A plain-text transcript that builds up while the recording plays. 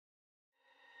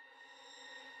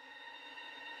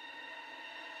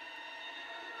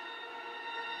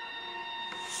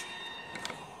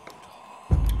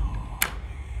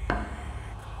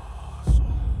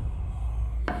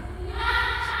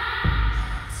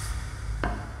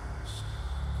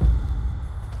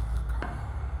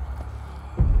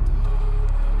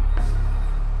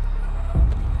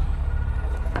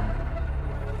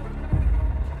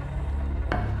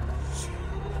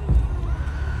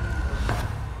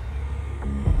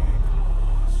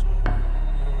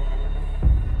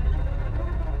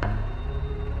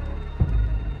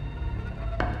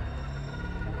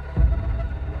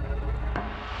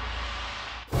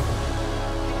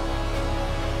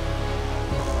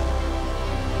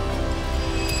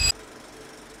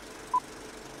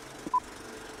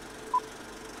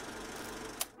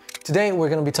Today we're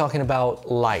going to be talking about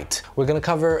light. We're going to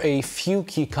cover a few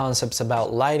key concepts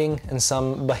about lighting and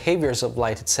some behaviors of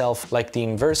light itself, like the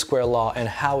inverse square law and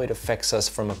how it affects us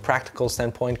from a practical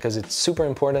standpoint, because it's super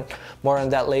important. More on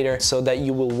that later, so that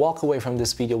you will walk away from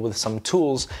this video with some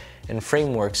tools and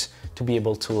frameworks to be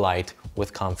able to light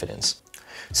with confidence.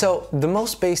 So the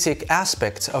most basic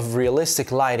aspect of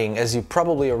realistic lighting, as you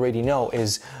probably already know,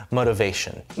 is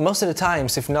motivation. Most of the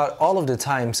times, if not all of the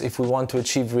times, if we want to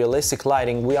achieve realistic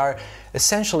lighting, we are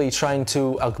essentially trying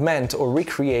to augment or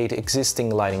recreate existing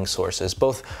lighting sources,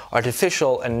 both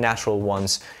artificial and natural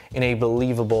ones, in a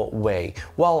believable way,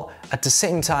 while at the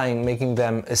same time making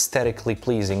them aesthetically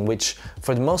pleasing, which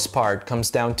for the most part comes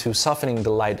down to softening the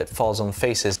light that falls on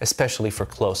faces, especially for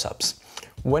close-ups.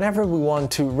 Whenever we want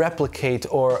to replicate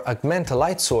or augment a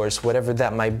light source, whatever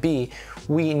that might be,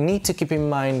 we need to keep in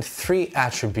mind three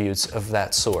attributes of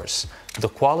that source: the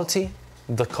quality,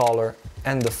 the color,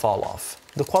 and the fall-off.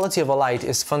 The quality of a light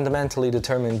is fundamentally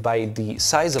determined by the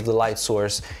size of the light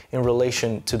source in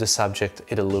relation to the subject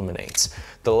it illuminates.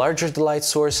 The larger the light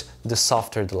source, the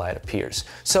softer the light appears.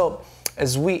 So,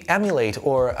 as we emulate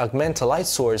or augment a light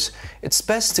source, it's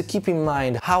best to keep in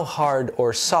mind how hard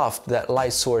or soft that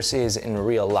light source is in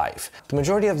real life. The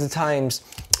majority of the times,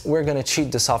 we're going to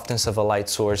cheat the softness of a light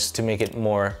source to make it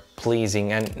more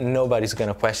pleasing, and nobody's going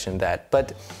to question that.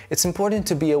 But it's important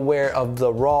to be aware of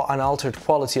the raw, unaltered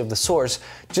quality of the source,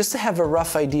 just to have a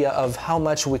rough idea of how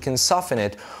much we can soften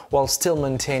it while still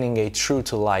maintaining a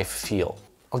true-to-life feel.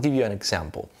 I'll give you an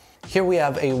example. Here we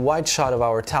have a wide shot of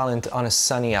our talent on a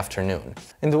sunny afternoon.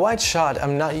 In the wide shot,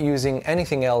 I'm not using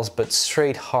anything else but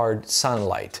straight, hard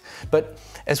sunlight. But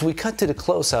as we cut to the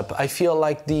close-up, I feel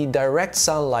like the direct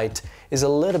sunlight is a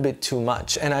little bit too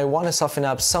much, and I want to soften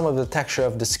up some of the texture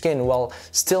of the skin while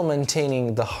still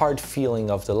maintaining the hard feeling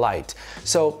of the light.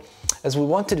 So, as we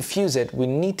want to diffuse it, we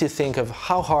need to think of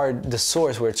how hard the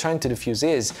source we're trying to diffuse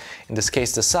is, in this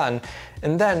case the sun,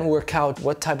 and then work out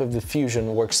what type of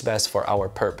diffusion works best for our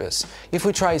purpose. If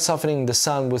we try softening the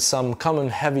sun with some common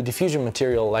heavy diffusion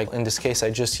material, like in this case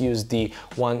I just used the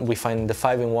one we find in the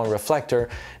 5-in-1 reflector,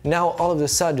 now all of a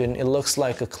sudden it looks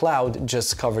like a cloud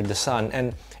just covered the sun,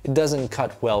 and it doesn't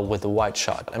cut well with the wide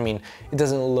shot. I mean, it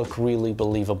doesn't look really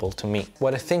believable to me.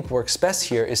 What I think works best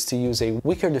here is to use a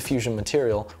weaker diffusion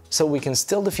material, so we can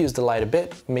still diffuse the light a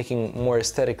bit, making more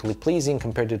aesthetically pleasing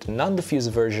compared to the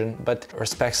non-diffused version, but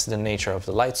respects the nature of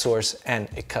the light source, and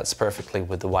it cuts perfectly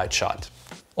with the wide shot.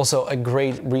 Also, a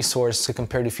great resource to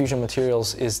compare diffusion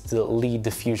materials is the Lead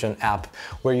Diffusion app,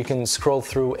 where you can scroll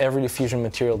through every diffusion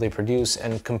material they produce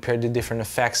and compare the different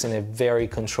effects in a very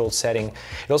controlled setting.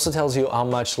 It also tells you how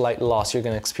much light loss you're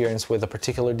going to experience with a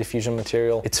particular diffusion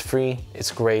material. It's free,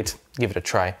 it's great, give it a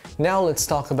try. Now let's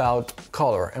talk about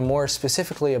color, and more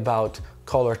specifically about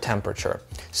color temperature.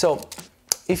 So,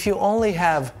 if you only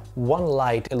have one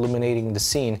light illuminating the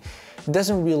scene, it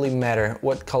doesn't really matter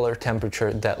what color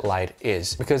temperature that light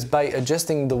is, because by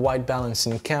adjusting the white balance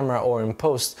in camera or in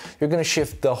post, you're going to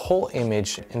shift the whole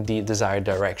image in the desired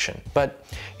direction. But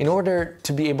in order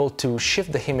to be able to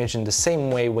shift the image in the same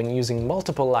way when using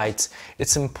multiple lights,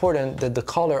 it's important that the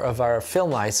color of our film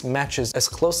lights matches as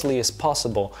closely as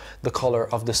possible the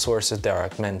color of the sources they are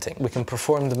augmenting. We can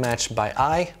perform the match by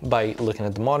eye, by looking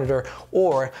at the monitor,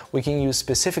 or we can use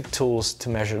specific tools to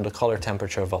measure the color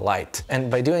temperature of a light. And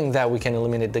by doing that, we can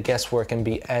eliminate the guesswork and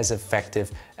be as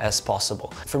effective as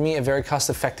possible. For me, a very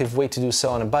cost-effective way to do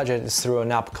so on a budget is through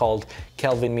an app called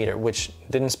Kelvin Meter, which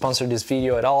didn't sponsor this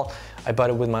video at all. I bought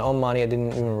it with my own money. I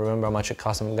didn't even remember how much it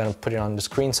cost. I'm gonna put it on the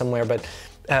screen somewhere, but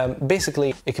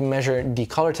basically, it can measure the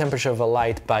color temperature of a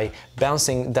light by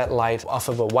bouncing that light off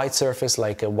of a white surface,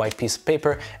 like a white piece of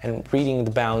paper, and reading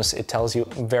the bounce, it tells you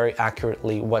very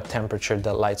accurately what temperature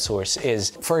the light source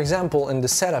is. For example, in the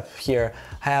setup here,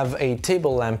 I have a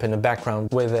table lamp in the background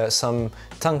with some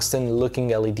tungsten-looking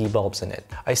LED bulbs in it.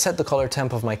 I set the color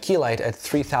temp of my key light at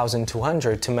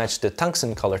 3200 to match the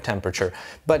tungsten color temperature,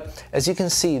 but as you can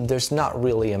see, there's not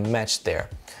really a match there.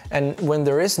 And when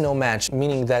there is no match,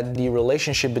 meaning that the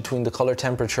relationship between the color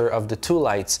temperature of the two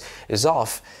lights is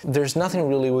off, there's nothing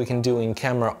really we can do in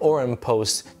camera or in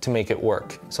post to make it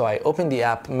work. So I opened the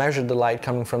app, measured the light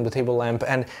coming from the table lamp,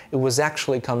 and it was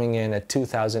actually coming in at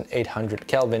 2800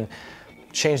 Kelvin.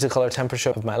 Changed the color temperature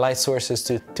of my light sources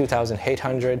to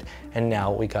 2800, and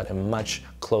now we got a much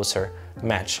closer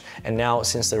match. And now,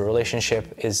 since the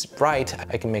relationship is right,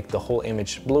 I can make the whole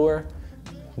image bluer,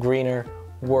 greener,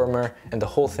 warmer, and the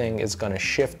whole thing is gonna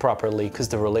shift properly because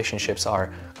the relationships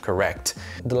are correct.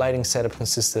 The lighting setup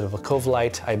consisted of a cove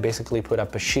light. I basically put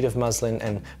up a sheet of muslin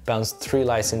and bounced 3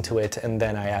 lights into it, and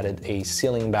then I added a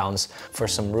ceiling bounce for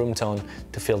some room tone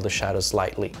to fill the shadows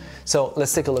slightly. So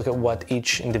let's take a look at what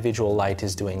each individual light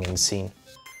is doing in the scene.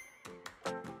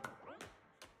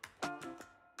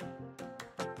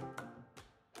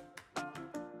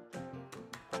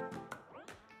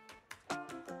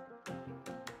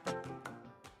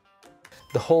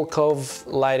 The whole cove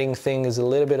lighting thing is a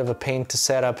little bit of a pain to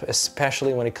set up,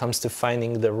 especially when it comes to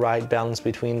finding the right balance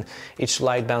between each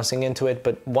light bouncing into it,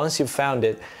 but once you've found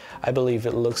it, I believe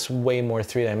it looks way more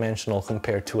three-dimensional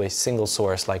compared to a single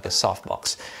source like a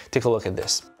softbox. Take a look at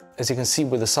this. As you can see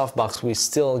with the softbox, we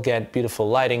still get beautiful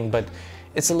lighting, but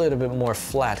it's a little bit more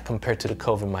flat compared to the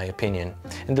cove in my opinion.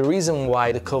 And the reason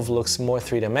why the cove looks more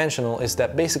three-dimensional is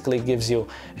that basically it gives you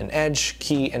an edge,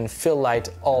 key and fill light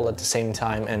all at the same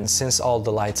time, and since all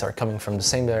the lights are coming from the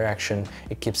same direction,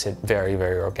 it keeps it very,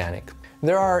 very organic.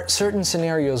 There are certain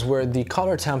scenarios where the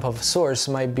color temp of a source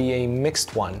might be a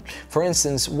mixed one. For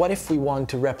instance, what if we want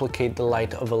to replicate the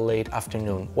light of a late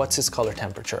afternoon? What's its color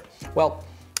temperature? Well,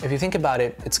 if you think about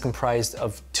it, it's comprised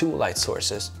of 2 light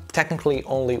sources. Technically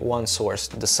only one source,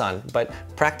 the sun, but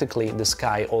practically the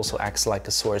sky also acts like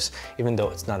a source, even though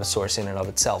it's not a source in and of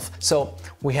itself. So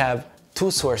we have 2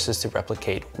 sources to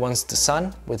replicate. One's the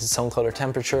sun with its own color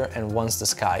temperature, and one's the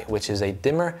sky, which is a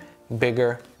dimmer,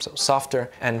 bigger, so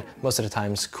softer, and most of the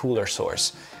times cooler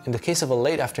source. In the case of a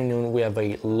late afternoon, we have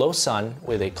a low sun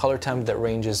with a color temp that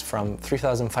ranges from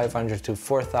 3500 to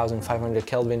 4500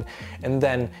 Kelvin, and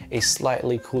then a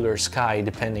slightly cooler sky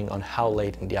depending on how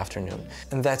late in the afternoon.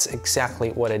 And that's exactly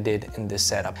what I did in this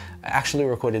setup. I actually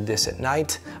recorded this at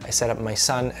night. I set up my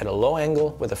sun at a low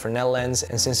angle with a Fresnel lens,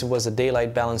 and since it was a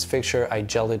daylight balance fixture, I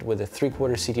gelled it with a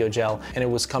 3/4 CTO gel, and it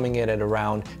was coming in at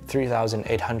around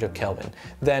 3800 Kelvin.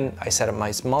 Then I set up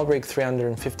my small rig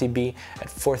 350B at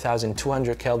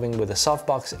 4200 Kelvin with a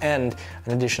softbox and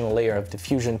an additional layer of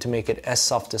diffusion to make it as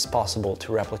soft as possible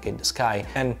to replicate the sky.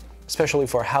 And especially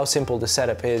for how simple the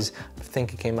setup is, I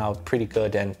think it came out pretty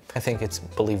good, and I think it's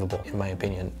believable in my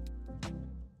opinion.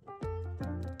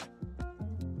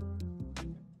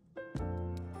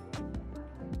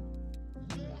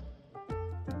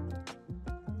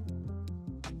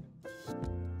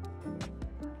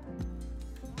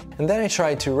 And then I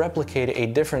tried to replicate a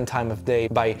different time of day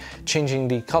by changing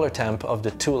the color temp of the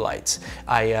 2 lights.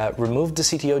 I removed the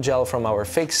CTO gel from our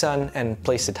fake sun and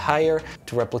placed it higher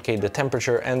to replicate the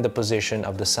temperature and the position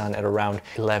of the sun at around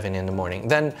 11 in the morning.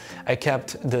 Then I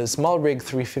kept the small rig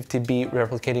 350B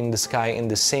replicating the sky in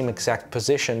the same exact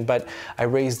position, but I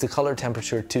raised the color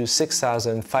temperature to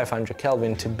 6500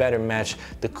 Kelvin to better match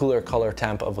the cooler color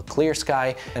temp of a clear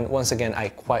sky, and once again I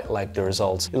quite like the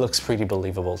results. It looks pretty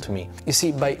believable to me. You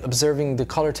see, by observing the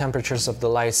color temperatures of the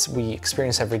lights we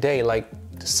experience every day, like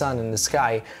the sun and the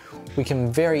sky, we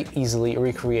can very easily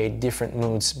recreate different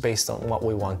moods based on what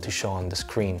we want to show on the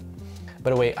screen.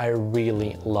 By the way, I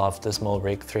really love the Small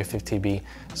Rig 350B.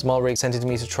 Small Rig sent it to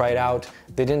me to try it out.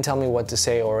 They didn't tell me what to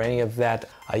say or any of that.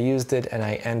 I used it and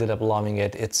I ended up loving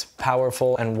it. It's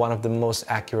powerful and one of the most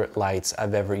accurate lights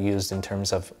I've ever used in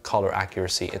terms of color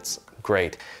accuracy. It's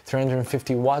great.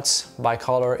 350 watts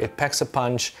bicolor, it packs a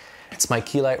punch. It's my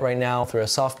key light right now through a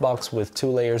softbox with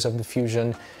 2 layers of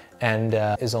diffusion, and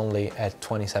is only at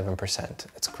 27%.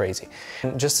 It's crazy.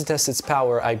 And just to test its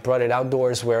power, I brought it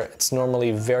outdoors where it's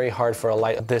normally very hard for a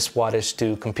light of this wattage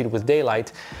to compete with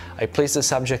daylight. I placed the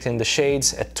subject in the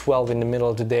shades at 12 in the middle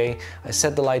of the day. I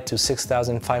set the light to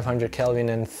 6500 Kelvin,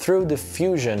 and through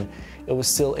diffusion, it was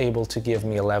still able to give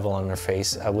me a level on her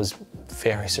face. I was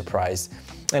very surprised.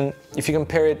 And if you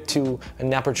compare it to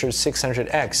an aperture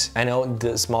 600X, I know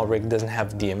the Small Rig doesn't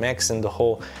have DMX and the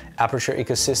whole aperture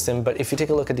ecosystem, but if you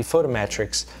take a look at the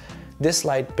photometrics, this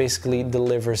light basically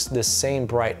delivers the same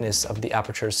brightness of the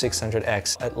aperture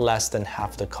 600X at less than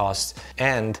half the cost,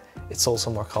 and it's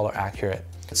also more color accurate.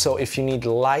 So if you need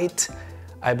light,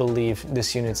 I believe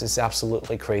this unit is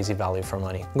absolutely crazy value for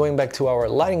money. Going back to our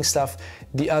lighting stuff,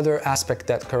 the other aspect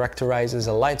that characterizes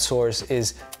a light source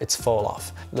is its fall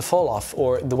off. The fall off,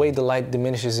 or the way the light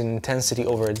diminishes in intensity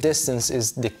over a distance,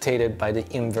 is dictated by the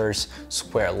inverse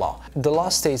square law. The law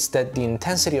states that the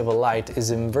intensity of a light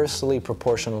is inversely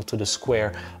proportional to the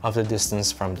square of the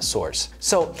distance from the source.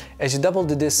 So as you double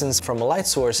the distance from a light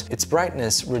source, its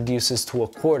brightness reduces to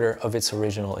 1/4 of its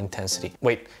original intensity.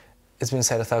 Wait. It's been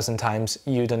said 1,000 times,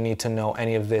 you don't need to know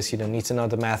any of this, you don't need to know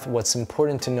the math. What's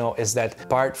important to know is that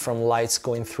apart from lights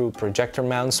going through projector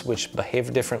mounts, which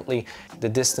behave differently, the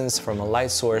distance from a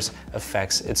light source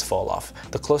affects its fall off.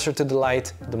 The closer to the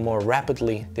light, the more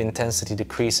rapidly the intensity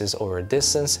decreases over a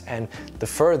distance, and the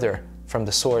further from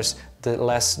the source, the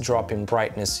less drop in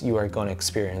brightness you are going to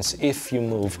experience if you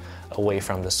move away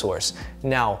from the source.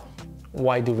 Now,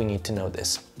 why do we need to know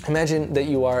this? Imagine that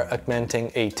you are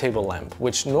augmenting a table lamp,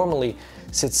 which normally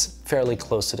sits fairly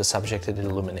close to the subject it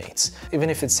illuminates. Even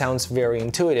if it sounds very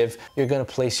intuitive, you're going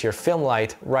to place your film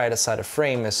light right outside the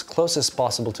frame as close as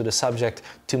possible to the subject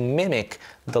to mimic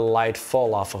the light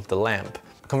fall off of the lamp.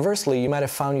 Conversely, you might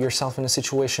have found yourself in a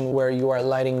situation where you are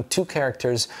lighting two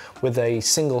characters with a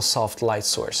single soft light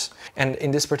source. And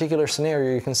in this particular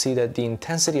scenario, you can see that the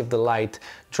intensity of the light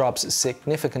drops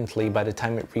significantly by the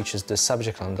time it reaches the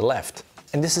subject on the left.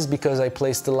 And this is because I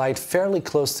placed the light fairly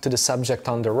close to the subject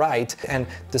on the right, and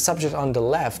the subject on the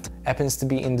left happens to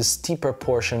be in the steeper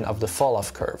portion of the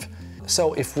fall-off curve.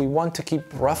 So if we want to keep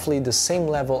roughly the same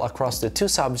level across the two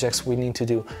subjects, we need to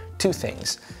do two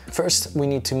things. First, we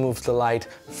need to move the light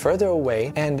further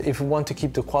away, and if we want to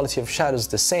keep the quality of shadows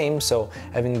the same, so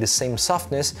having the same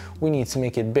softness, we need to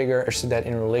make it bigger so that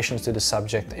in relation to the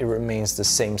subject it remains the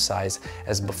same size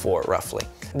as before, roughly.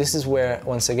 This is where,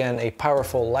 once again, a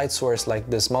powerful light source like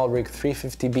the SmallRig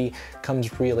 350B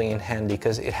comes really in handy,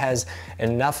 because it has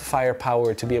enough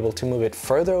firepower to be able to move it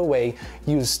further away,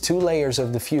 use two layers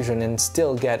of diffusion, and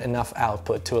still get enough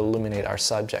output to illuminate our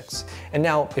subjects. And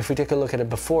now, if we take a look at it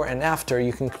before and after,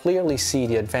 you can clearly see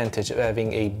the advantage of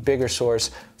having a bigger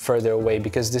source further away,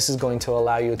 because this is going to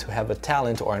allow you to have a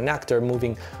talent or an actor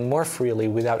moving more freely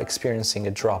without experiencing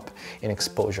a drop in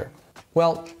exposure.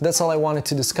 Well, that's all I wanted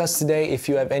to discuss today. If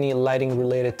you have any lighting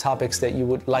related topics that you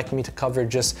would like me to cover,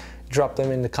 just drop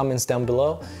them in the comments down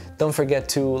below. Don't forget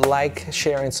to like,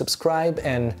 share, and subscribe,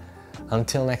 and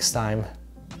until next time,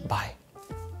 bye.